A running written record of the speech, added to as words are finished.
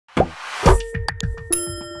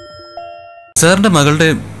സാറിന്റെ മകളുടെ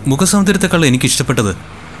മുഖസൗന്ദര്യത്തെക്കാൾ എനിക്ക് ഇഷ്ടപ്പെട്ടത്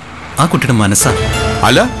ആ കുട്ടിയുടെ മനസ്സാണ്.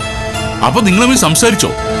 അല്ല, അപ്പൊ നിങ്ങളെ സംസാരിച്ചോ?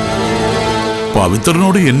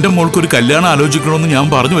 പവിത്രനോട് എന്റെ മോൾക്കൊരു കല്യാണം ആലോചിക്കണമെന്ന് ഞാൻ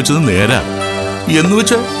പറഞ്ഞു വെച്ചത് നേരാ. എന്ന്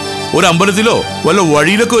വെച്ച് ഒരു അമ്പലത്തിലോ വല്ല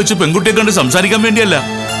വഴിയിലൊക്കെ വെച്ച് പെൺകുട്ടിയെ കണ്ട് സംസാരിക്കാൻ വേണ്ടിയല്ല.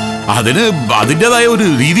 അതിന് അതിൻ്റെതായ ഒരു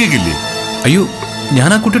രീതിയൊക്കെ ഇല്ലേ? അയ്യോ, ഞാൻ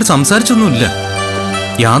ആ കുട്ടിയോട് സംസാരിച്ചൊന്നുമില്ല.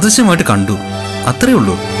 യാദൃശ്യമായിട്ട് കണ്ടു, അത്രേ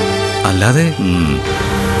ഉള്ളൂ. അല്ലാതെ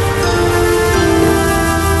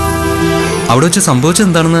അവിടെ വെച്ച് സംഭവിച്ചത്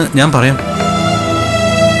എന്താണെന്ന് ഞാൻ പറയാം.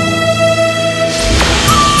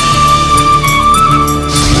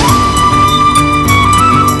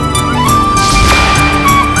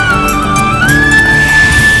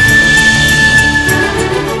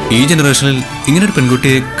 ഈ ജനറേഷനിൽ ഇങ്ങനൊരു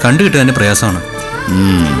പെൺകുട്ടിയെ കണ്ടുകിട്ടാൻ തന്നെ പ്രയാസമാണ്.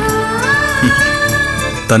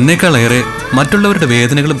 തന്നേക്കാളേറെ മറ്റുള്ളവരുടെ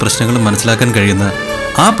വേദനകളും പ്രശ്നങ്ങളും മനസ്സിലാക്കാൻ കഴിയുന്ന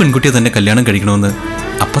ആ പെൺകുട്ടിയെ തന്നെ കല്യാണം കഴിക്കണമെന്ന്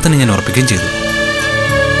അപ്പം തന്നെ ഞാൻ ഉറപ്പിക്കുകയും ചെയ്തു.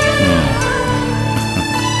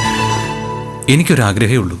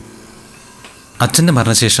 എനിക്കൊരാഗ്രഹമേ ഉള്ളൂ. അച്ഛൻ്റെ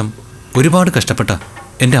മരണശേഷം ഒരുപാട് കഷ്ടപ്പെട്ട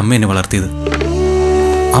എൻ്റെ അമ്മ എന്നെ വളർത്തിയത്.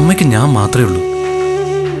 അമ്മയ്ക്ക് ഞാൻ മാത്രമേ ഉള്ളൂ.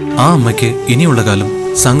 ആ അമ്മയ്ക്ക് ഇനിയുള്ള കാലം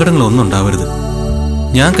സങ്കടങ്ങളൊന്നും ഉണ്ടാവരുത്.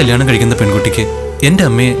 ഞാൻ കല്യാണം കഴിക്കുന്ന പെൺകുട്ടിക്ക് എൻ്റെ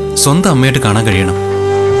അമ്മയെ സ്വന്തം അമ്മയായിട്ട് കാണാൻ കഴിയണം.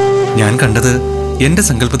 ഞാൻ കണ്ടത് എൻ്റെ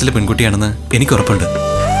സങ്കല്പത്തിലെ പെൺകുട്ടിയാണെന്ന് എനിക്ക് ഉറപ്പുണ്ട്.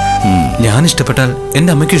 ഞാൻ ഇഷ്ടപ്പെട്ടാൽ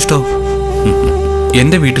എൻ്റെ അമ്മയ്ക്ക് ഇഷ്ടവും.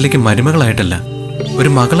 എൻ്റെ വീട്ടിലേക്ക് മരുമകളായിട്ടല്ല,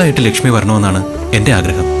 ഒരു മകളായിട്ട് ലക്ഷ്മി വരണമെന്നാണ് എൻ്റെ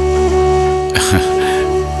ആഗ്രഹം.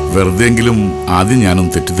 വെറുതെങ്കിലും ആദ്യം ഞാനും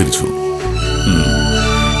തെറ്റിദ്ധരിച്ചു.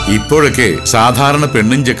 ഇപ്പോഴൊക്കെ സാധാരണ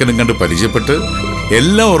പെണ്ണും ചെക്കനും കണ്ട് പരിചയപ്പെട്ട്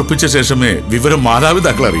എല്ലാം ഉറപ്പിച്ച ശേഷമേ വിവരം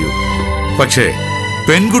മാതാപിതാക്കൾ അറിയൂ. പക്ഷേ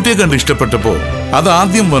പെൺകുട്ടിയെ കണ്ട് ഇഷ്ടപ്പെട്ടപ്പോ അത്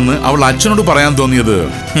ആദ്യം വന്ന് അവൾ അച്ഛനോട് പറയാൻ തോന്നിയത്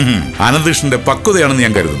അനന്തകൃഷ്ണന്റെ പക്വതയാണെന്ന്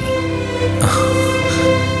ഞാൻ കരുതുന്നു.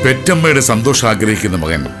 പെറ്റമ്മയുടെ സന്തോഷം ആഗ്രഹിക്കുന്ന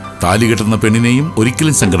മകൻ താലി കെട്ടുന്ന പെണ്ണിനെയും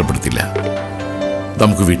ഒരിക്കലും സങ്കടപ്പെടുത്തില്ല.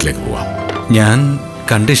 നമുക്ക് വീട്ടിലേക്ക് പോവാം. ഞാൻ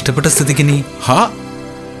കണ്ട് ഇഷ്ടപ്പെട്ട സ്ഥിതിക്ക് നീ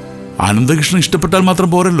അനന്തകൃഷ്ണൻ ഇഷ്ടപ്പെട്ടാൽ മാത്രം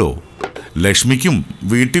പോരല്ലോ, ലക്ഷ്മിക്കും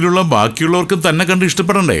വീട്ടിലുള്ള ബാക്കിയുള്ളവർക്കും തന്നെ കണ്ട്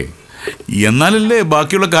ഇഷ്ടപ്പെടണ്ടേ? എന്നാലല്ലേ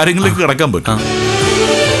ബാക്കിയുള്ള കാര്യങ്ങളിലേക്ക് കടക്കാൻ പറ്റും.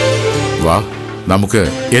 വാ, നമുക്ക്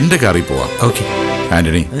എന്റെ കാറിൽ പോവാം. ഓക്കെ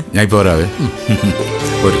ആന്റണി, ഞാൻ ഇപ്പൊ വരാവേ.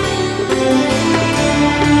 ഒരു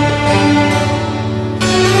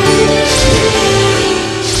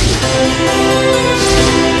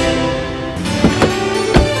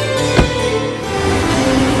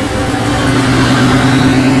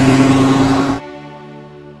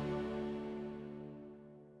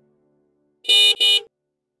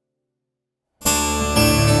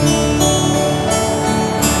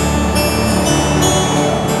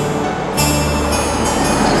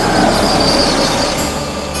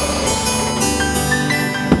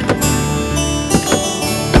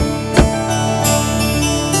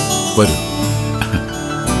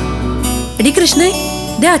എടി കൃഷ്ണേ,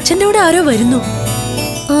 ദേ അച്ഛൻ്റെ കൂടെ ആരോ വരുന്നു.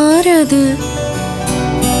 ആരാ അത്?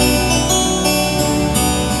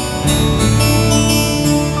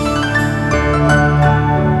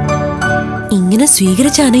 ഇങ്ങനെ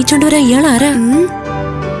സ്വീകരിച്ച് അനയിച്ചോണ്ട് വരാ ഇയാൾ ആരാ?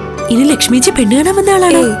 ഇനി ലക്ഷ്മിജി പെണ്ണ് കാണാൻ വന്ന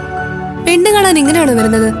ആളാണോ? പെണ്ണ് കാണാൻ ഇങ്ങനെയാണോ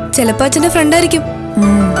വരുന്നത്? ചിലപ്പോ അച്ഛന്റെ ഫ്രണ്ട് ആയിരിക്കും.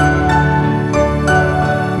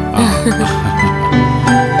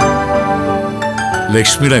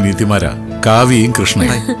 ലക്ഷ്മിയുടെ അനിയത്തിമാരാ കാവ്യയും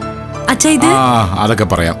കൃഷ്ണയും. അച്ഛാ ഇത് അതൊക്കെ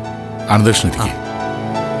പറയാം. അനന്തകൃഷ്ണ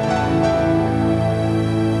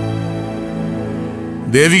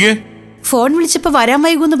ദേവികെ ഫോൺ വിളിച്ചപ്പോ വരാൻ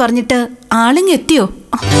വൈകൂന്ന് പറഞ്ഞിട്ട് ആളിങ് എത്തിയോ?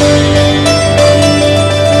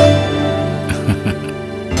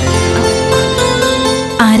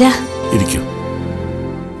 ആരാ? ഇരിക്കൂ.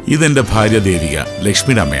 ഇതെന്റെ ഭാര്യ ദേവിക,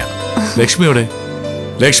 ലക്ഷ്മിയുടെ അമ്മയാ. ലക്ഷ്മിയോടെ?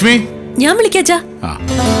 ലക്ഷ്മി, ഞാൻ വിളിക്കാച്ചാ.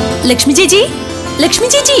 ലക്ഷ്മി ചേച്ചി, ലക്ഷ്മി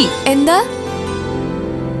ചേച്ചി. എന്താ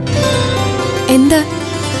എന്താ?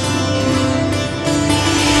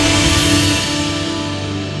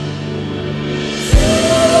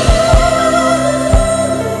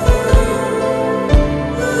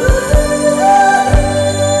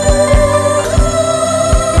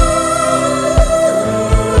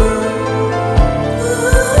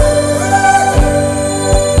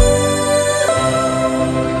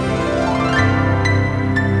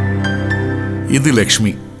 ഇത്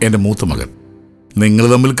ലക്ഷ്മി, എന്റെ മൂത്ത മകൻ. നിങ്ങൾ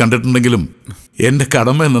തമ്മിൽ കണ്ടിട്ടുണ്ടെങ്കിലും എന്റെ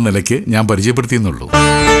കടമ എന്ന നിലയ്ക്ക് ഞാൻ പരിചയപ്പെടുത്തിയെന്നുള്ളൂ.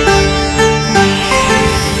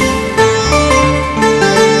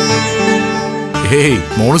 ഹേയ്,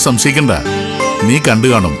 മോള് സംശയിക്കണ്ട. നീ കണ്ടു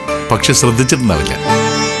കാണും, പക്ഷെ ശ്രദ്ധിച്ചിട്ടുണ്ടാവില്ല.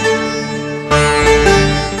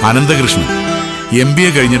 അനന്തകൃഷ്ണൻ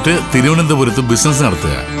MBA കഴിഞ്ഞിട്ട് തിരുവനന്തപുരത്ത് ബിസിനസ്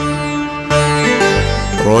നടത്തുക.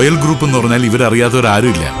 റോയൽ ഗ്രൂപ്പ് എന്ന് പറഞ്ഞാൽ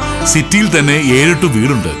ഇവരറിയാത്തവരാരുമില്ല. സിറ്റിയിൽ തന്നെ 7-8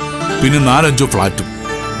 വീടുണ്ട്, പിന്നെ 4-5 ഫ്ലാറ്റും.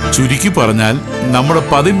 ചുരുക്കി പറഞ്ഞാൽ നമ്മുടെ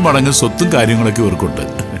 10 മടങ്ങ് സ്വത്തും കാര്യങ്ങളൊക്കെ ഇവർക്കുണ്ട്.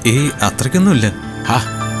 അത്രയ്ക്കൊന്നുമില്ല.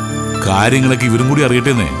 കാര്യങ്ങളൊക്കെ ഇവരും കൂടി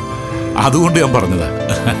അറിയട്ടേന്നേ, അതുകൊണ്ട് ഞാൻ പറഞ്ഞതാ.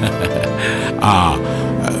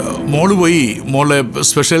 മോള് പോയി മോളെ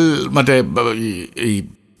സ്പെഷ്യൽ മറ്റേ ഈ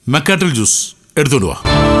മെക്കാട്ടിൽ ജ്യൂസ് എടുത്തോണ്ട് വാ.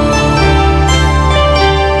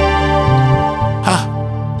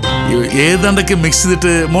 ഏതാണ്ടൊക്കെ മിക്സ്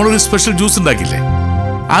ചെയ്തിട്ട് മോളൊരു സ്പെഷ്യൽ ജ്യൂസ് ഉണ്ടാക്കില്ലേ,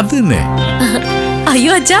 അത് തന്നെ.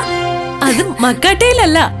 അയ്യോ അച്ഛാ, അത്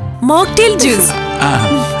മക്കാട്ടയിലല്ല, മോക്ടെയിൽ ജ്യൂസ്.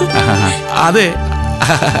 അതെ,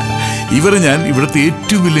 ഇവരെ ഞാൻ ഇവിടുത്തെ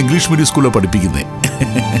ഏറ്റവും വലിയ ഇംഗ്ലീഷ് മീഡിയം സ്കൂളിൽ പഠിപ്പിക്കുന്നേ.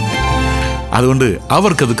 അതുകൊണ്ട്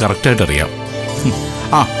അവർക്കത് കറക്റ്റായിട്ട് അറിയാം.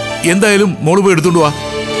 എന്തായാലും മോള് പോയി എടുത്തോണ്ട് വാ.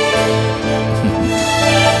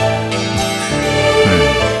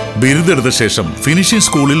 ബിരുദെടുത്ത ശേഷം ഫിനിഷിംഗ്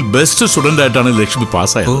സ്കൂളിൽ ബെസ്റ്റ് സ്റ്റുഡന്റ് ആയിട്ടാണ് ലക്ഷ്മി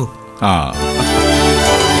പാസ്സായത്.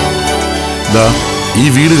 ഈ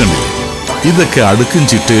വീട് കണ്ടില്ലേ, ഇതൊക്കെ അടുക്കും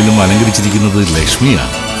ചിട്ടയിലും അലങ്കരിച്ചിരിക്കുന്നത്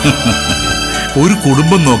ലക്ഷ്മിയാണ്. ഒരു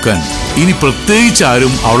കുടുംബം നോക്കാൻ ഇനി പ്രത്യേകിച്ച്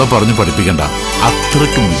ആരും അവളെ പറഞ്ഞു പഠിപ്പിക്കണ്ട,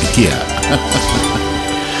 അത്രയ്ക്കും മിടുക്കിയ.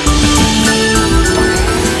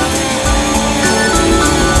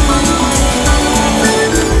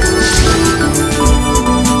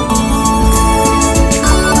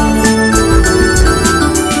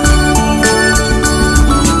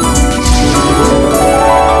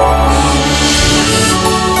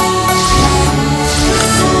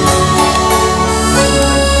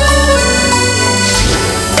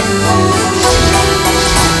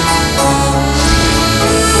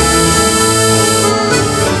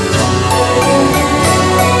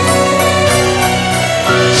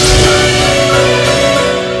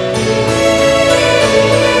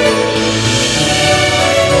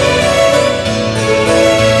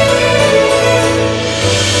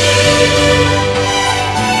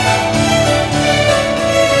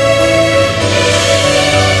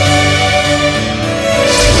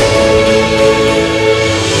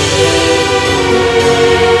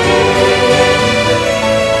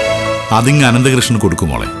 അതിങ്ങ് അനന്തകൃഷ്ണന്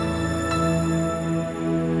കൊടുക്കുമോളെ.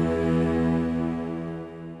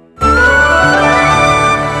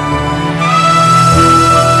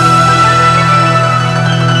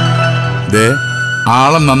 ദേ,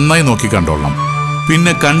 ആളെ നന്നായി നോക്കി കണ്ടോളണം.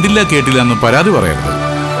 പിന്നെ കണ്ടില്ല കേട്ടില്ല എന്ന് പരാതി പറയരുത്.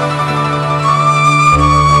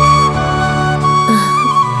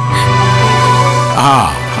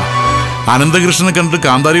 അനന്തകൃഷ്ണനെ കണ്ടിട്ട്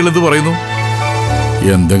കാന്താരികൾ എന്ത് പറയുന്നു?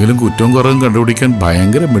 എന്തെങ്കിലും കുറ്റവും കുറവും കണ്ടുപിടിക്കാൻ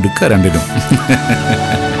ഭയങ്കര മിടുക്ക രണ്ടിനും.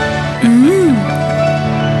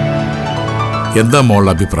 എന്താ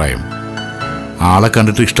മോളുടെ അഭിപ്രായം? ആളെ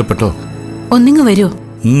കണ്ടിട്ട് ഇഷ്ടപ്പെട്ടോ? ഒന്നിങ്ങ് വരൂ.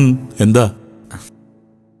 എന്താ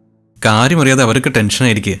കാര്യമറിയാതെ അവർക്ക്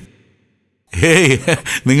ടെൻഷനായിരിക്കുക. ഹേയ്,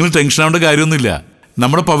 നിങ്ങൾ ടെൻഷനാവേണ്ട കാര്യമൊന്നുമില്ല.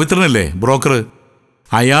 നമ്മുടെ പവിത്രനല്ലേ ബ്രോക്കർ,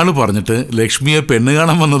 അയാള് പറഞ്ഞിട്ട് ലക്ഷ്മിയെ പെണ്ണ്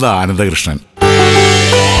കാണാൻ വന്നതാ അനന്തകൃഷ്ണൻ.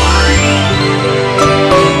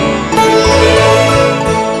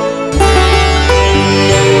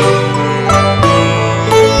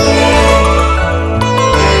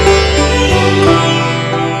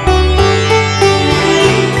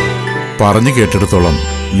 പറഞ്ഞു കേട്ടിടത്തോളം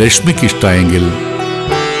ലക്ഷ്മിക്ക് ഇഷ്ടമായെങ്കിൽ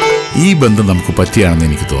ഈ ബന്ധം നമുക്ക് പറ്റിയാണെന്ന്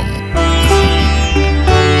എനിക്ക് തോന്നുന്നു.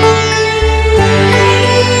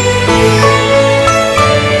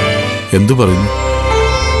 എന്തു പറയുന്നു?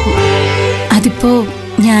 അതിപ്പോ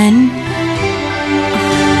ഞാൻ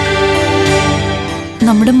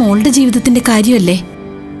നമ്മുടെ മോളുടെ ജീവിതത്തിന്റെ കാര്യമല്ലേ,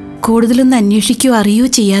 കൂടുതലൊന്നും അന്വേഷിക്കുകയോ അറിയോ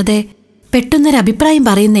ചെയ്യാതെ പെട്ടെന്നൊരു അഭിപ്രായം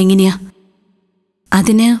പറയുന്ന എങ്ങനെയാ?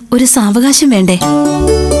 അതിന് ഒരു സാവകാശം വേണ്ടേ?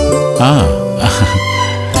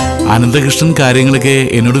 അനന്തകൃഷ്ണൻ കാര്യങ്ങളൊക്കെ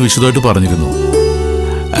എന്നോട് വിശദമായിട്ട് പറഞ്ഞിരുന്നു.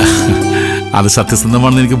 അത്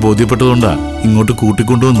സത്യസന്ധമാണെന്ന് എനിക്ക് ബോധ്യപ്പെട്ടതുകൊണ്ടാ ഇങ്ങോട്ട്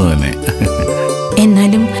കൂട്ടിക്കൊണ്ടുവന്നത് തന്നെ.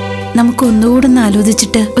 എന്നാലും നമുക്ക് ഒന്നുകൂടെ ഒന്ന്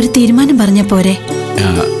ആലോചിച്ചിട്ട് ഒരു തീരുമാനം പറഞ്ഞ പോരെ?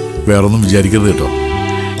 വേറൊന്നും വിചാരിക്കരുത് കേട്ടോ,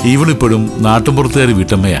 ഇവളിപ്പോഴും നാട്ടുമ്പുറത്തുകാരി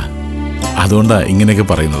വീട്ടമ്മയാ, അതുകൊണ്ടാ ഇങ്ങനെയൊക്കെ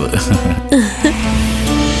പറയുന്നത്.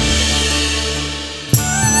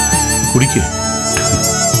 കുടിക്കേ.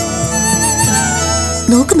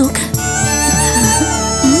 നോക്ക് നോക്ക്.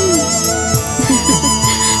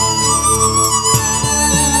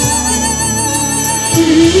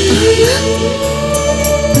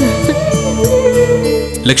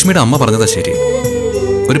 ലക്ഷ്മിയുടെ അമ്മ പറഞ്ഞതാ ശരി.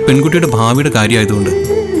 ഒരു പെൺകുട്ടിയുടെ ഭാവിയുടെ കാര്യമായതുകൊണ്ട്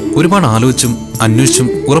ഒരുപാട് ആലോചിച്ചും അന്വേഷിച്ചും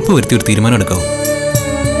ഉറപ്പുവരുത്തി ഒരു തീരുമാനം എടുക്കാവും.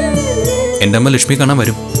 എൻ്റെ അമ്മ ലക്ഷ്മി കാണാൻ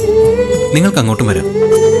വരും, നിങ്ങൾക്ക് അങ്ങോട്ടും വരാം.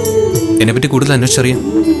 എന്നെപ്പറ്റി കൂടുതൽ അന്വേഷിച്ചറിയാം.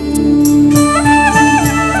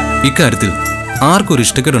 ഇക്കാര്യത്തിൽ ആർക്കും ഒരു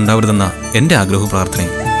ഇഷ്ടക്കേട് ഉണ്ടാവരുതെന്ന എൻ്റെ ആഗ്രഹവും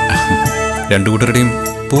പ്രാർത്ഥനയും. രണ്ടു കൂട്ടരുടെയും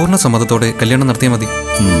പൂർണ്ണ സമ്മതത്തോടെ കല്യാണം നടത്തിയാൽ മതി.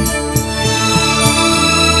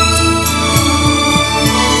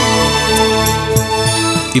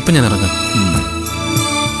 ഇപ്പൊ ഞാൻ ഇറങ്ങാം.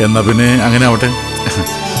 എന്നാ പിന്നെ അങ്ങനെ ആവട്ടെ.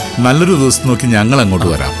 നല്ലൊരു ദിവസം നോക്കി ഞങ്ങൾ അങ്ങോട്ട്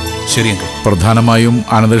വരാം. ശരി അങ്കിൾ. പ്രധാനമായും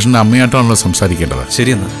ആനന്ദേഷന്റെ അമ്മയായിട്ടാണല്ലോ സംസാരിക്കേണ്ടത്.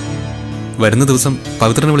 ശരിയെന്നാ, വരുന്ന ദിവസം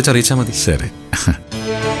പവിത്രനെ വിളിച്ചറിയിച്ചാൽ മതി. ശരി,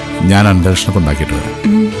 ഞാൻ അനന്തേഷനെ കൊണ്ടാക്കിയിട്ട് വരാം.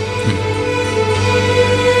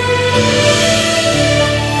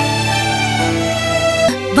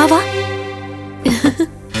 വാ വാ.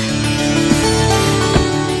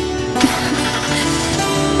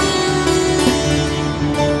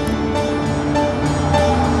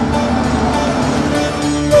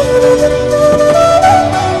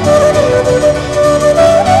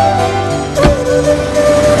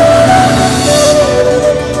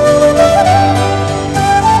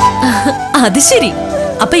 അത് ശരി,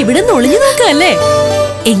 അപ്പൊ ഇവിടെ നിന്ന് ഒളിഞ്ഞു നോക്കല്ലേ?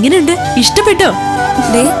 എങ്ങനെയുണ്ട്, ഇഷ്ടപ്പെട്ടോ?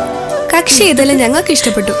 കക്ഷി ഏതെല്ലാം ഞങ്ങൾക്ക്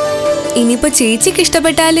ഇഷ്ടപ്പെട്ടു. ഇനിയിപ്പോ ചേച്ചിക്ക്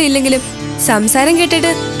ഇഷ്ടപ്പെട്ടാലും ഇല്ലെങ്കിലും സംസാരം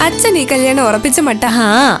കേട്ടിട്ട് അച്ഛൻ ഈ കല്യാണം ഉറപ്പിച്ച മട്ട.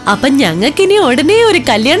 അപ്പൊ ഞങ്ങൾക്കിനി ഉടനെ ഒരു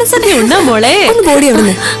കല്യാണ സദ്യ ഉണ്ടാ മോളെ. ബോഡി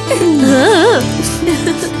അവിടുന്ന്.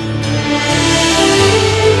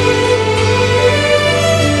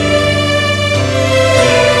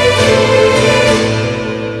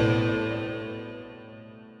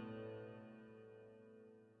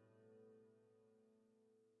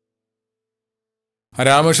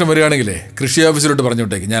 രാമകൃഷ്ണൻ വരികയാണെങ്കിലേ കൃഷി ഓഫീസിലോട്ട് പറഞ്ഞു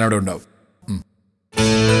വിട്ടേക്ക്, ഞാനവിടെ ഉണ്ടാവും.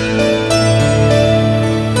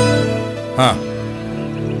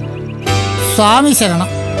 സ്വാമി ശരണം.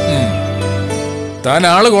 താൻ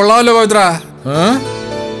ആള് കൊള്ളാമല്ലോ പവിത്ര.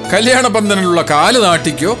 കല്യാണ പന്തലിലുള്ള കാല്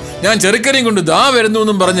നാട്ടിക്കോ, ഞാൻ ചെറുക്കനെയും കൊണ്ട് ദാ വരുന്നു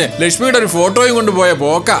എന്നും പറഞ്ഞ് ലക്ഷ്മിയുടെ ഒരു ഫോട്ടോയും കൊണ്ട് പോയ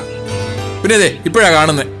പോക്ക. പിന്നെ അതെ ഇപ്പോഴാ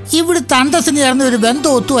കാണുന്നേ. ഇവിടുത്തെ അന്തസ്സിന് ചേർന്ന് ഒരു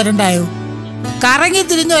ബന്ധം ഒത്തു വരണ്ടായോ? കറങ്ങി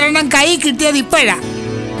തിരിഞ്ഞു ഒരെണ്ണം കൈ കിട്ടിയത് ഇപ്പോഴാ.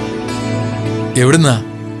 എവിടുന്നാ?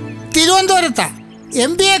 തിരുവനന്തപുരത്താ.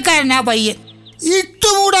 MBA-കാരനാ പയ്യൻ.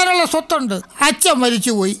 ഇട്ടുമൂടാനുള്ള സ്വത്തുണ്ട്. അച്ഛൻ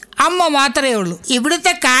മരിച്ചുപോയി, അമ്മ മാത്രമേ ഉള്ളൂ.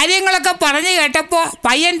 ഇവിടുത്തെ കാര്യങ്ങളൊക്കെ പറഞ്ഞു കേട്ടപ്പോ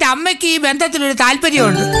പയ്യന്റെ അമ്മയ്ക്ക് ഈ ബന്ധത്തിലൊരു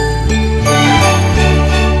താല്പര്യമുണ്ട്.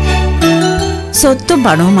 സ്വത്തും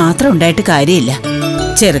പണവും മാത്രം ഉണ്ടായിട്ട് കാര്യമില്ല.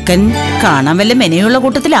 ചെറുക്കൻ കാണാൻ വല്ല മെനയുള്ള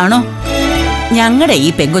കൂട്ടത്തിലാണോ? ഞങ്ങളുടെ ഈ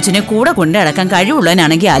പെങ്കൊച്ചിനെ കൂടെ കൊണ്ടു നടക്കാൻ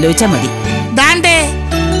കഴിവുള്ളവനാണെങ്കിൽ ആലോചിച്ചാൽ മതി. ദാണ്ടേ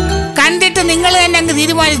കണ്ടിട്ട് നിങ്ങൾ തന്നെ അങ്ങ്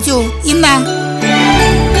തീരുമാനിച്ചു. ഇന്നാ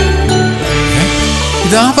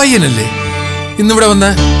ഇതാ പയ്യനല്ലേ ഇന്നിവിടെ വന്ന?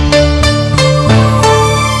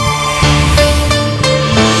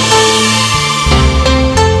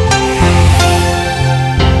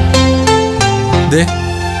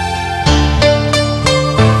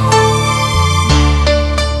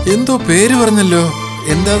 എന്തോ പേര് പറഞ്ഞല്ലോ,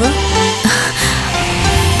 എന്താ?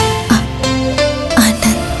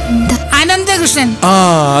 അനന്തകൃഷ്ണൻ. ആ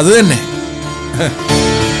അത് തന്നെ.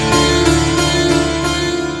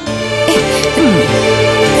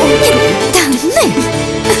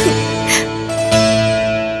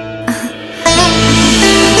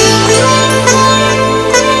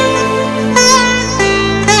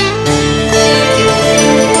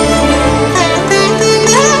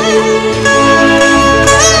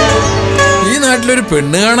 ഈ നാട്ടിലൊരു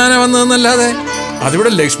പെണ്ണ് കാണാനാ വന്നതെന്നല്ലാതെ അതിവിടെ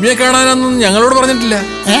ലക്ഷ്മിയെ കാണാനൊന്നും ഞങ്ങളോട് പറഞ്ഞിട്ടില്ല.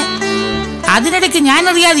 അതിനിടയ്ക്ക്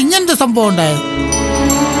ഞാനറിയാതെ ഇങ്ങനത്തെ സംഭവം ഉണ്ടായോ?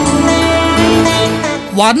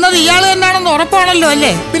 വന്നത് ഇയാള് തന്നെയാണെന്ന് ഉറപ്പാണല്ലോ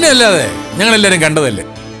അല്ലേ? പിന്നെ അല്ലാതെ ഞങ്ങളെല്ലാരും കണ്ടതല്ലേ.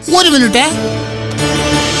 ഒരു മിനിറ്റ്.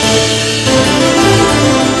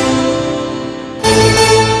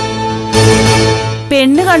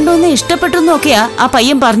 പെണ്ണ് കണ്ടുന്ന് ഇഷ്ടപ്പെട്ടു നോക്കിയാ ആ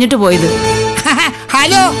പയ്യൻ പറഞ്ഞിട്ട് പോയത്.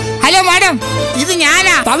 ഹലോ ഹലോ മാഡം, ഇത്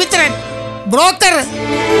ഞാനാ പവിത്രൻ, ബ്രോക്കർ.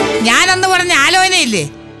 ഞാനെന്ന് പറഞ്ഞ ആലോചനയില്ലേ,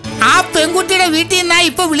 ആ പെൺകുട്ടിയുടെ വീട്ടിൽ നിന്നാ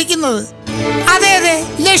ഇപ്പൊ വിളിക്കുന്നത്. അതെ അതെ,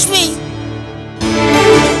 ലക്ഷ്മി.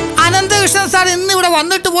 അനന്തകൃഷ്ണൻ സാർ ഇന്ന് ഇവിടെ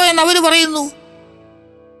വന്നിട്ട് പോയെന്ന് അവര് പറയുന്നു.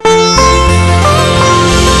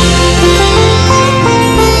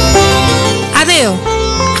 അതെയോ?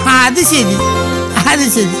 അത് ശരി, അത്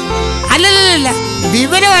ശരി. അല്ലല്ല,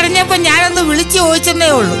 വിവരം അറിഞ്ഞപ്പോ ഞാനൊന്ന് വിളിച്ചു ചോദിച്ചെന്നേ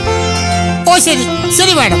ഉള്ളൂ. ഓ ശരി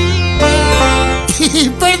ശരി മാഡം.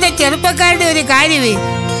 ഇപ്പോഴത്തെ ചെറുപ്പക്കാരുടെ ഒരു കാര്യമേ,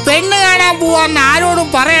 പെണ്ണ് കാണാൻ പോവാന്ന് ആരോടും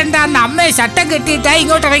പറയണ്ടെന്ന് അമ്മയെ ശട്ടം കെട്ടിയിട്ടാ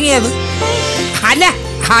ഇങ്ങോട്ട് ഇറങ്ങിയത്. അല്ല,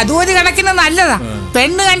 അതും ഒരു കണക്കിന് നല്ലതാ.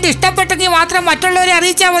 പെണ്ണ് കണ്ട് ഇഷ്ടപ്പെട്ടെങ്കിൽ മാത്രം മറ്റുള്ളവരെ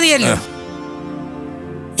അറിയിച്ചാ മതിയല്ലോ.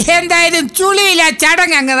 എന്തായാലും ചുളിയില്ല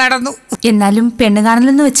ചടങ്ങ് അങ്ങ് നടന്നു. എന്നാലും പെണ്ണ്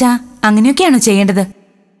കാണലെന്ന് വെച്ചാ അങ്ങനെയൊക്കെയാണോ ചെയ്യേണ്ടത്?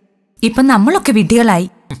 ഇപ്പൊ നമ്മളൊക്കെ വിഡ്ഢികളായി.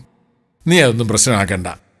 നീ അതൊന്നും പ്രശ്നമാക്കണ്ട,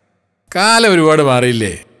 കാലം ഒരുപാട്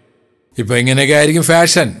മാറിയില്ലേ. ഇപ്പൊ ഇങ്ങനെയൊക്കെ ആയിരിക്കും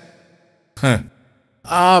ഫാഷൻ.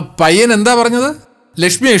 ആ പയ്യൻ എന്താ പറഞ്ഞത്?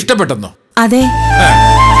 ലക്ഷ്മിയെ ഇഷ്ടപ്പെട്ടെന്നോ? അതെ.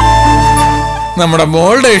 നമ്മുടെ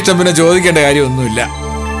മോളുടെ ഇഷ്ടം പിന്നെ ചോദിക്കേണ്ട കാര്യമൊന്നുമില്ല,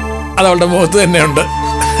 അത് അവളുടെ മുഖത്ത് തന്നെയുണ്ട്.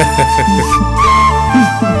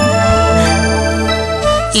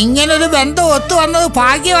 ഇങ്ങനൊരു ബന്ധം ഒത്തു വന്നത്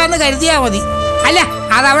ഭാഗ്യമാണെന്ന് കരുതിയാ മതി. അല്ല,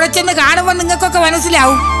 അത് അവിടെ ചെന്ന് കാണുമ്പോൾ നിങ്ങൾക്കൊക്കെ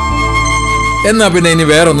മനസ്സിലാവും. എന്നാ പിന്നെ ഇനി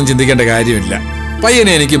വേറെ ഒന്നും ചിന്തിക്കേണ്ട കാര്യമില്ല.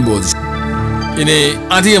 പയ്യനെ എനിക്കും ബോധിച്ചു. ഇനി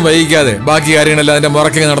അധികം വൈകിക്കാതെ ബാക്കി കാര്യങ്ങളെല്ലാം അതിന്റെ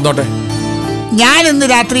മുറക്കെ നടന്നോട്ടെ. ഞാൻ ഇന്ന്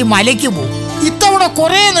രാത്രി മലയ്ക്ക് പോകും. ഇത്തവണ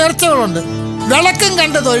കുറെ നേർച്ചകളുണ്ട്. വിളക്കും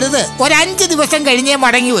കണ്ട് തൊഴുത് ഒരു 5 ദിവസം കഴിഞ്ഞേ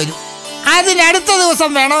മടങ്ങി വരും. അതിനടുത്ത ദിവസം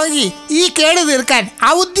വേണമെങ്കിൽ ഈ കേട് തീർക്കാൻ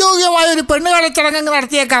ഔദ്യോഗികമായ ഒരു പെണ്ണുകാണ ചടങ്ങ്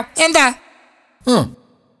നടത്തിയേക്കാം. എന്താ?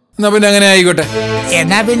 എന്നാ പിന്നെ അങ്ങനെ ആയിക്കോട്ടെ.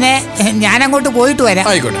 എന്നാ പിന്നെ ഞാൻ അങ്ങോട്ട് പോയിട്ട് വരാം.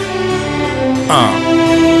 ആയിക്കോട്ടെ.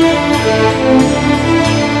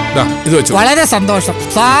 ഇത് വെച്ചു. വളരെ സന്തോഷം.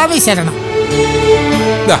 സ്വാമി ശരണം.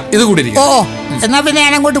 ഇത് കൂടി. ഓ എന്നാ പിന്നെ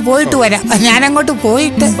ഞാൻ അങ്ങോട്ട് പോയിട്ട് വരാം. ഞാൻ അങ്ങോട്ട്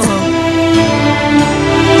പോയിട്ട്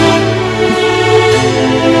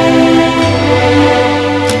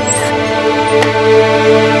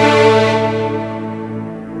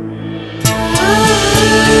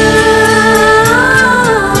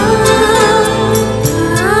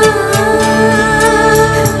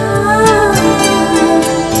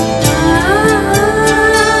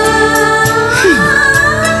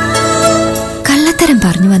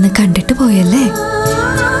പറഞ്ഞു വന്ന് കണ്ടിട്ട് പോയല്ലേ.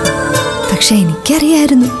 പക്ഷെ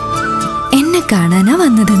എനിക്കറിയായിരുന്നു എന്നെ കാണാനാ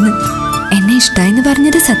വന്നതെന്ന്. എന്നെ ഇഷ്ടായെന്ന്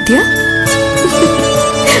പറഞ്ഞത് സത്യ.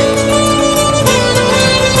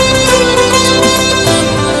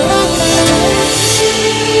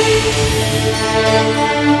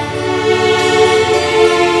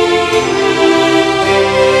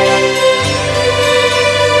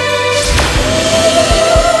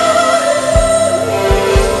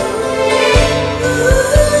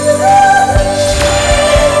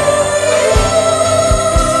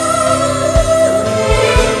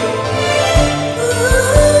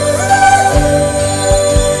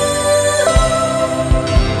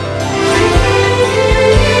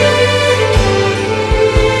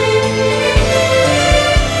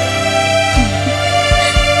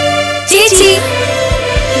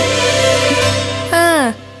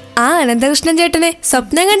 അനന്തകൃഷ്ണൻ ചേട്ടനെ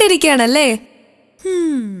സ്വപ്നം കണ്ടിരിക്കുകയാണല്ലേ.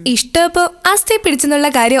 ഇഷ്ടപ്പോ അസ്ഥി പിടിച്ചെന്നുള്ള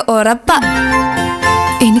കാര്യം ഉറപ്പാ.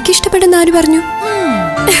 എനിക്കിഷ്ടപ്പെടുന്ന ആര് പറഞ്ഞു?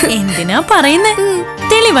 എന്തിനാ പറയുന്നേ?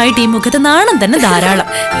 തെളിവായിട്ട് ഈ മുഖത്ത് നാണം തന്നെ ധാരാളം.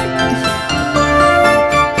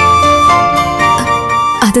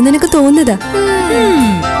 അത് നിനക്ക് തോന്നുന്നതാ?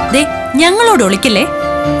 ഞങ്ങളോട് ഒളിക്കല്ലേ.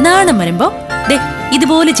 നാണം വരുമ്പോ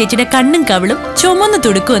ഇതുപോലെ ചേച്ചിയുടെ കണ്ണും കവിളും ചുമന്ന്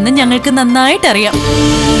തുടുക്കുമെന്ന് ഞങ്ങൾക്ക് നന്നായിട്ടറിയാം.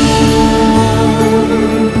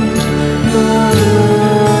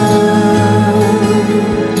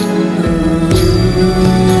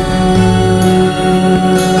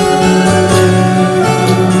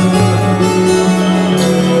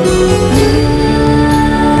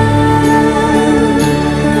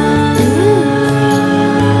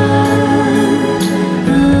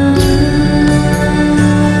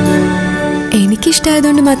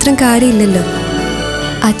 എനിക്കിഷ്ടായതുകൊണ്ട് മാത്രം കാര്യമില്ലല്ലോ.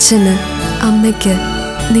 അച്ഛന്, അമ്മയ്ക്ക്,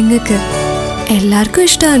 നിങ്ങൾക്ക് എല്ലാവർക്കും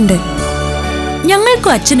ഇഷ്ടമുണ്ട്.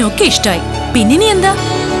 ഞങ്ങൾക്കും അച്ഛനും ഒക്കെ ഇഷ്ടമായി. പിന്നെ എന്താ?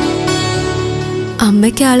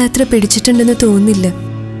 അമ്മയ്ക്ക് ആളത്ര പിടിച്ചിട്ടുണ്ടെന്ന് തോന്നില്ല.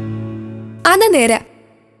 അതാ നേരെ.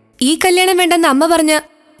 ഈ കല്യാണം വേണ്ടെന്ന് അമ്മ പറഞ്ഞ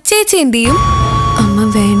ചേച്ചി എന്ത് ചെയ്യും? അമ്മ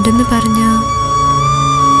വേണ്ടെന്ന് പറഞ്ഞ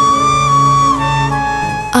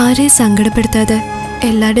ആരെ സങ്കടപ്പെടുത്താതെ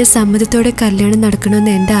എല്ലാവരുടെയും സമ്മതത്തോടെ കല്യാണം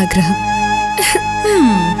നടക്കണമെന്ന് എന്റെ ആഗ്രഹം.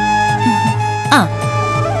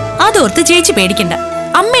 അതോർത്ത് ചേച്ചി പേടിക്കണ്ട.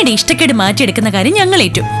 അമ്മയുടെ ഇഷ്ടക്കേട് മാറ്റിയെടുക്കുന്ന കാര്യം ഞങ്ങൾ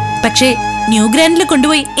ഏറ്റു. പക്ഷേ ന്യൂ ഗ്രാൻഡിൽ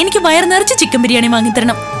കൊണ്ടുപോയി എനിക്ക് വയർ നിറച്ച് ചിക്കൻ ബിരിയാണി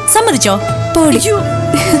വാങ്ങിത്തരണം. സമ്മതിച്ചോ?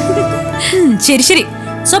 ശരി ശരി.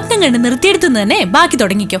 സ്വപ്നം കണ്ട് നിർത്തിയെടുത്തു തന്നെ ബാക്കി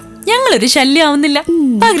തുടങ്ങിക്കോ. ഞങ്ങളൊരു ശല്യം ആവുന്നില്ല.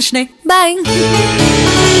 ബൈ കൃഷ്ണേ. ബൈ.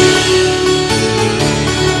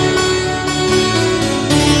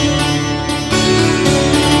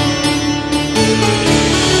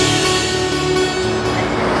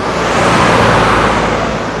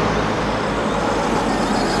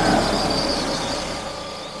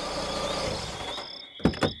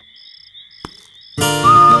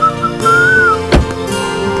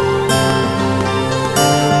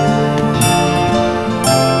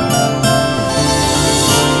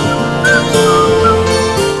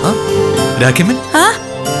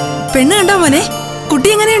 പെണ്ണ് കണ്ടോ മോനെ? കുട്ടി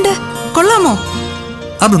എങ്ങനെയുണ്ട്? കൊള്ളാമോ?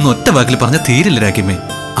 അതൊന്നും ഒറ്റ വാക്കിൽ പറഞ്ഞ തീരില്ല രാഖിയമ്മേ.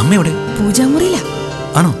 അമ്മയുടെ പൂജാമുറിയില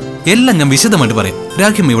ആണോ? എല്ലാം ഞാൻ വിശദമായിട്ട് പറയാം.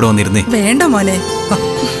 രാഖിയമ്മ ഇവിടെ വന്നിരുന്നേ. വേണ്ട മോനെ,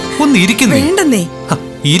 ഒന്ന് ഇരിക്കുന്നേ. വേണ്ടെന്നേ.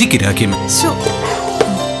 ഇരിക്കു രാഖിയമ്മ.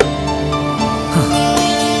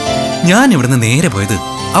 ഞാൻ ഇവിടുന്ന് നേരെ പോയത്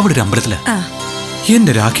അവിടെ ഒരു അമ്പലത്തില.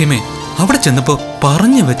 എന്റെ രാഖിയമ്മേ, അവിടെ ചെന്നപ്പോ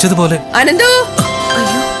പറഞ്ഞു വെച്ചതുപോലെ അനന്തോ.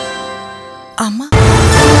 അമ്മ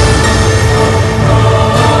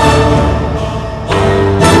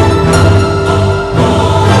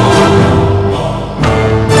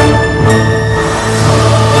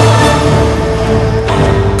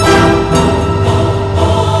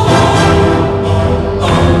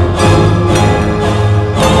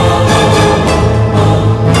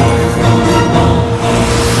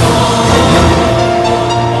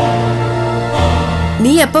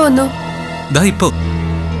എപ്പോ വന്നു? ദാ ഇപ്പോ.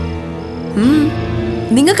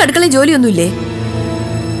 നിങ്ങൾക്ക് അടുക്കളയിൽ ജോലിയൊന്നുമില്ലേ?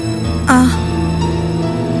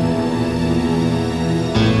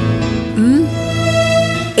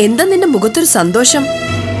 എന്താ നിന്റെ മുഖത്തൊരു സന്തോഷം?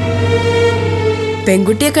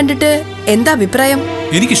 പെൺകുട്ടിയെ കണ്ടിട്ട് എന്താ അഭിപ്രായം?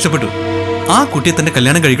 എനിക്ക് ഇഷ്ടപ്പെട്ടു. ആ കുട്ടിയെ തന്നെ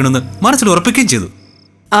കല്യാണം കഴിക്കണമെന്ന് മനസ്സിൽ ഉറപ്പിക്കുകയും ചെയ്തു.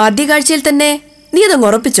 ആദ്യ കാഴ്ചയിൽ തന്നെ നീ അതങ്ങ്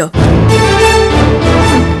ഉറപ്പിച്ചോ?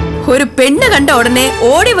 ഒരു പെണ്ണ് കണ്ട ഉടനെ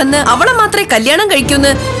ഓടി വന്ന് അവളെ മാത്രമേ കല്യാണം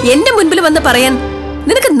കഴിക്കൂന്ന് എന്റെ മുൻപിൽ വന്ന് പറയാൻ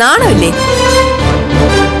നിനക്ക് നാണമില്ലേ?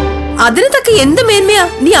 അതിന് തക്ക എന്ത് മേന്മയാ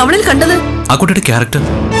നീ അവളിൽ കണ്ടത്? ആ കുട്ടിയുടെ ക്യാരക്ടർ,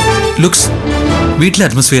 ലുക്സ്, വീട്ടിലെ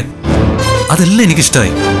അറ്റ്മോസ്ഫിയർ, അതെല്ലാം എനിക്ക്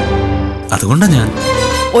ഇഷ്ടമായി. അതുകൊണ്ടാ ഞാൻ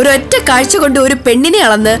ഒരൊറ്റ കാഴ്ച കൊണ്ട് ഒരു പെണ്ണിനെ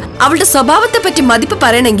അളന്ന് അവളുടെ സ്വഭാവത്തെ പറ്റി മതിപ്പ്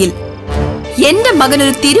പറയണമെങ്കിൽ എന്റെ മകൻ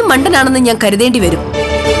ഒരു തിരുമണ്ടനാണെന്ന് ഞാൻ കരുതേണ്ടി വരും.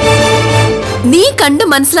 നീ കണ്ട്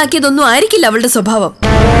മനസ്സിലാക്കിയതൊന്നും ആയിരിക്കില്ല അവളുടെ സ്വഭാവം.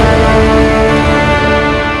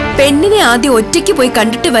 പെണ്ണിനെ ആദ്യം ഒറ്റയ്ക്ക് പോയി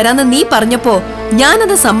കണ്ടിട്ട് വരാന്ന് നീ പറഞ്ഞപ്പോ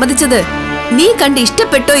ഞാനത് സമ്മതിച്ചത് നീ കണ്ട്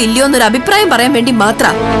ഇഷ്ടപ്പെട്ടോ ഇല്ലയോ എന്നൊരു അഭിപ്രായം പറയാൻ വേണ്ടി മാത്ര.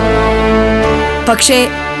 പക്ഷേ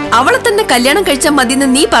അവളെ തന്നെ കല്യാണം കഴിച്ചാൽ മതിയെന്ന്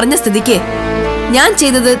നീ പറഞ്ഞ സ്ഥിതിക്ക് ഞാൻ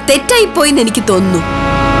ചെയ്തത് തെറ്റായിപ്പോയിന്ന് എനിക്ക് തോന്നുന്നു.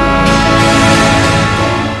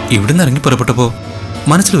 ഇവിടുന്ന് ഇറങ്ങി പുറപ്പെട്ടപ്പോ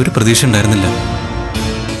മനസ്സിൽ ഒരു പ്രതീക്ഷ ഉണ്ടായിരുന്നില്ല.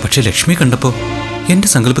 പക്ഷെ ലക്ഷ്മി കണ്ടപ്പോ എന്റെ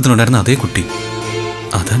സങ്കല്പത്തിനുണ്ടായിരുന്ന അതേ കുട്ടി,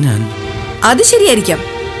 അതാ ഞാൻ. അത് ശരിയായിരിക്കാം.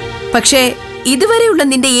 പക്ഷേ ഇതുവരെയുള്ള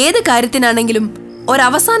നിന്റെ ഏത് കാര്യത്തിനാണെങ്കിലും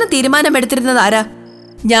ഒരവസാന തീരുമാനമെടുത്തിരുന്നത് ആരാ?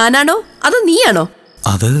 ഞാനാണോ അതോ നീയാണോ?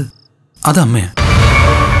 അത് അമ്മയാ.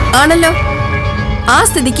 ആണല്ലോ. ആ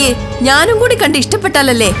സ്ഥിതിക്ക് ഞാനും കൂടി കണ്ട്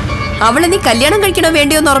ഇഷ്ടപ്പെട്ടാലല്ലേ അവളെ നീ കല്യാണം കഴിക്കണോ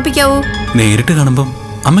വേണ്ടിയോ എന്ന് ഉറപ്പിക്കാവൂ. നേരിട്ട് കാണുമ്പം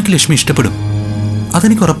അമ്മയ്ക്ക് ലക്ഷ്മി ഇഷ്ടപ്പെടും,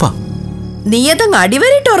 അതെനിക്ക് ഉറപ്പാ. നീ അതങ്ങ്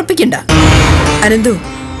അടിവരയിട്ട് ഉറപ്പിക്കണ്ട അനന്തു.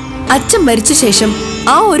 അച്ഛൻ മരിച്ച ശേഷം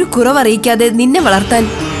ആ ഒരു കുറവറിയിക്കാതെ നിന്നെ വളർത്താൻ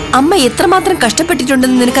അമ്മ എത്രമാത്രം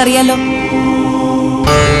കഷ്ടപ്പെട്ടിട്ടുണ്ടെന്ന് നിനക്കറിയാലോ.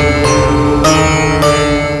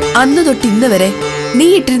 അന്ന് തൊട്ട് ഇന്ന് വരെ നീ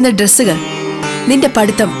ഇട്ടിരുന്ന ഡ്രസ്സുകൾ, നിന്റെ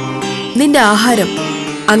പഠിത്തം, നിന്റെ ആഹാരം,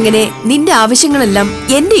 അങ്ങനെ നിന്റെ ആവശ്യങ്ങളെല്ലാം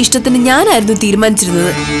എന്റെ ഇഷ്ടത്തിന് ഞാനായിരുന്നു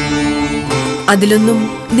തീരുമാനിച്ചിരുന്നത്. അതിലൊന്നും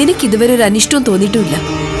നിനക്കിതുവരെ ഒരു അനിഷ്ടവും തോന്നിയിട്ടുമില്ല.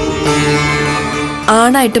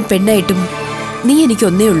 ആണായിട്ടും പെണ്ണായിട്ടും നീ എനിക്ക്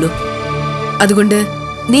ഒന്നേ ഉള്ളൂ. അതുകൊണ്ട്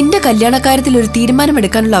നിന്റെ കല്യാണക്കാര്യത്തിൽ ഒരു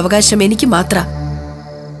തീരുമാനമെടുക്കാനുള്ള അവകാശം എനിക്ക് മാത്ര.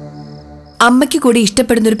 അമ്മയ്ക്ക് കൂടി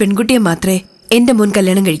ഇഷ്ടപ്പെടുന്ന ഒരു പെൺകുട്ടിയെ മാത്രമേ എന്റെ മോൻ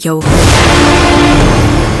കല്യാണം കഴിക്കാവൂ.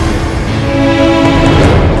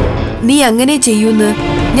 നീ അങ്ങനെ ചെയ്യൂന്ന്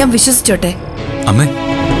ഞാൻ വിശ്വസിച്ചോട്ടെ. അമ്മേ,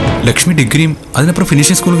 ലക്ഷ്മി ഡിഗ്രിയും അതിനപ്പുറം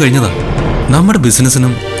ഫിനിഷിംഗ് സ്കൂളും കഴിഞ്ഞതാ. നമ്മുടെ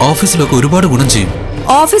ബിസിനസിനും ഓഫീസിലൊക്കെ ഒരുപാട് ഗുണം ചെയ്യും.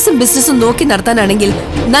 ഓഫീസും ബിസിനസ്സും നോക്കി നടത്താനാണെങ്കിൽ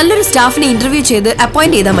നല്ലൊരു സ്റ്റാഫിനെ ഇന്റർവ്യൂ ചെയ്ത്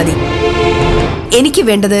അപ്പോയിന്റ് ചെയ്താൽ മതി. എനിക്ക്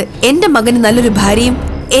വേണ്ടത് എന്റെ മകന് നല്ലൊരു ഭാര്യയും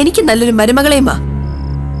എനിക്ക് നല്ലൊരു മരുമകളെയുമാ.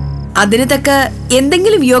 അതിന് തക്ക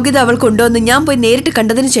എന്തെങ്കിലും യോഗ്യത അവൾക്കുണ്ടോ എന്ന് ഞാൻ പോയി നേരിട്ട്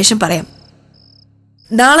കണ്ടതിന് ശേഷം പറയാം.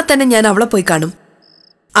 നാളെ തന്നെ ഞാൻ അവളെ പോയി കാണും.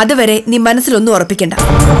 അതുവരെ നീ മനസ്സിലൊന്നും ഉറപ്പിക്കണ്ട.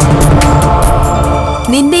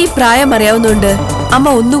 നിന്റെ ഈ പ്രായം അറിയാവുന്നതുകൊണ്ട് അമ്മ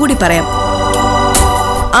ഒന്നുകൂടി പറയാം.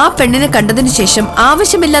 ആ പെണ്ണിനെ കണ്ടതിന് ശേഷം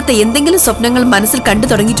ആവശ്യമില്ലാത്ത എന്തെങ്കിലും സ്വപ്നങ്ങൾ മനസ്സിൽ കണ്ടു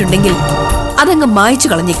തുടങ്ങിയിട്ടുണ്ടെങ്കിൽ അതങ്ങ് മായ്ച്ചു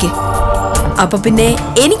കളഞ്ഞേക്ക്. അപ്പൊ പിന്നെ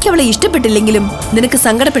എനിക്ക് അവളെ ഇഷ്ടപ്പെട്ടില്ലെങ്കിലും നിനക്ക്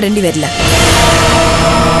സങ്കടപ്പെടേണ്ടി വരില്ല.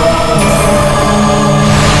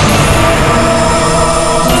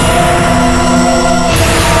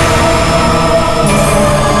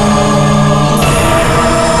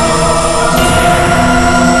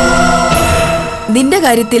 നിന്റെ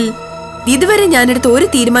കാര്യത്തിൽ ഇതുവരെ ഞാനെടുത്ത ഒരു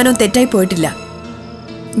തീരുമാനവും തെറ്റായി പോയിട്ടില്ല.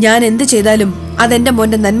 ഞാൻ എന്ത് ചെയ്താലും അതെന്റെ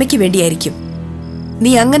മോന്റെ നന്മയ്ക്ക് വേണ്ടിയായിരിക്കും.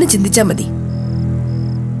 നീ അങ്ങനെ ചിന്തിച്ചാ മതി.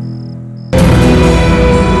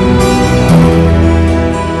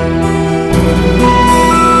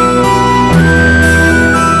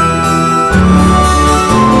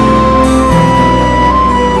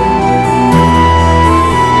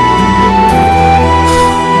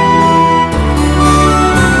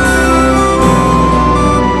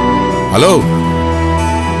 ഹലോ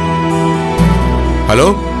ഹലോ,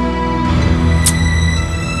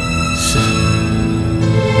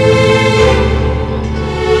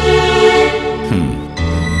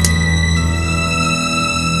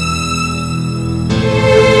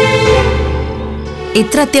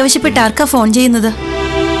 ഇത്ര അത്യാവശ്യപ്പെട്ട് ആർക്കാ ഫോൺ ചെയ്യുന്നത്?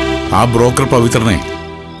 ആ ബ്രോക്കർ പവിത്രനെ.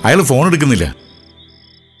 അയാൾ ഫോൺ എടുക്കുന്നില്ല.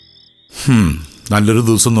 നല്ലൊരു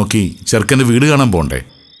ദിവസം നോക്കി ചെറുക്കൻ്റെ വീട് കാണാൻ പോണ്ടേ.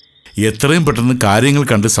 എത്രയും പെട്ടെന്ന് കാര്യങ്ങൾ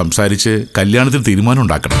കണ്ട് സംസാരിച്ച് കല്യാണത്തിന് തീരുമാനം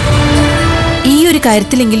ഉണ്ടാക്കണം. ഈ ഒരു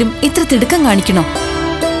കാര്യത്തിലെങ്കിലും ഇത്ര തിടുക്കം കാണിക്കണോ?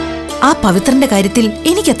 ആ പവിത്രന്റെ കാര്യത്തിൽ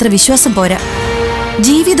എനിക്കത്ര വിശ്വാസം പോരാ.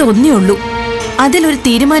 ജീവിതം ഒന്നേ ഉള്ളൂ. അതിലൊരു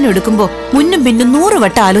തീരുമാനം എടുക്കുമ്പോ മുന്നും പിന്നും 100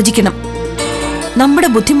 വട്ടം ആലോചിക്കണം. നമ്മുടെ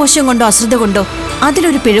ബുദ്ധിമോശം കൊണ്ടോ അശ്രദ്ധ കൊണ്ടോ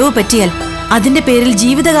അതിലൊരു പിഴവ് പറ്റിയാൽ അതിന്റെ പേരിൽ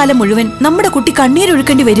ജീവിതകാലം മുഴുവൻ നമ്മുടെ കുട്ടി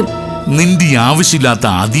കണ്ണീരൊഴുക്കേണ്ടി വരും. നിന്റെ ആവശ്യമില്ലാത്ത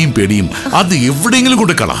ആദിയും പേടിയും അത് എവിടെയെങ്കിലും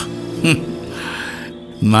കൊടുക്കളാ.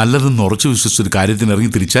 നല്ലതെന്ന് ഉറച്ചു വിശ്വസിച്ചൊരു കാര്യത്തിന്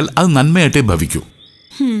ഇറങ്ങി തിരിച്ചാൽ അത് നന്മയായിട്ടേ ഭവിക്കൂ.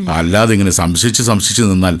 അല്ലാതെ ഇങ്ങനെ സംശയിച്ച്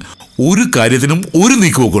നിന്നാൽ ഒരു കാര്യത്തിനും ഒരു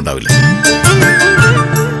നീക്കുമൊക്കെ ഉണ്ടാവില്ല.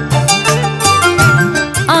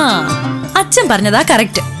 ആ, അച്ഛൻ പറഞ്ഞതാ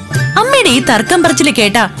കറക്റ്റ്. അമ്മയുടെ ഈ തർക്കം പറച്ചില്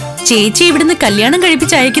കേട്ടാ ചേച്ചി ഇവിടുന്ന് കല്യാണം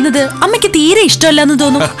കഴിപ്പിച്ച് അയക്കുന്നത് അമ്മയ്ക്ക് തീരെ ഇഷ്ടമല്ലെന്ന്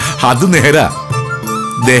തോന്നും. അത് നേരാ.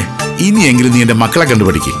 ദേ, ഇനിയെങ്കിലും നീ എന്റെ മക്കളെ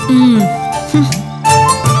കണ്ടുപഠിക്കേ.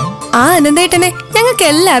 ആ അനന്തേട്ടനെ ഞങ്ങൾക്ക്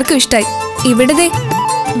എല്ലാവർക്കും ഇഷ്ടായി. ഇവിടെ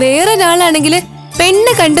വേറൊരാളാണെങ്കില്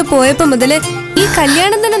പെണ്ണ് കണ്ടു പോയപ്പോ മുതല് ഈ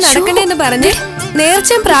കല്യാണം തന്നെ നടക്കണേന്ന് പറഞ്ഞ്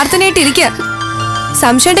നേർച്ചയും പ്രാർത്ഥനയായിട്ട് ഇരിക്കുക.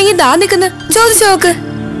 സംശയം ഉണ്ടെങ്കിൽ ദാ നിൽക്കുന്നു, ചോദിച്ചു നോക്ക്.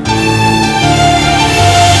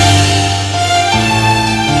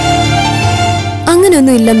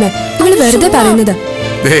 അങ്ങനൊന്നും ഇല്ലമ്മേ, നിങ്ങൾ വെറുതെ പറയുന്നത്.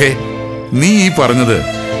 നീ ഈ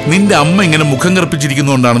പറഞ്ഞത് നിന്റെ അമ്മ ഇങ്ങനെ മുഖം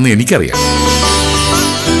കറുപ്പിച്ചിരിക്കുന്നോണ്ടാണെന്ന് എനിക്കറിയാം.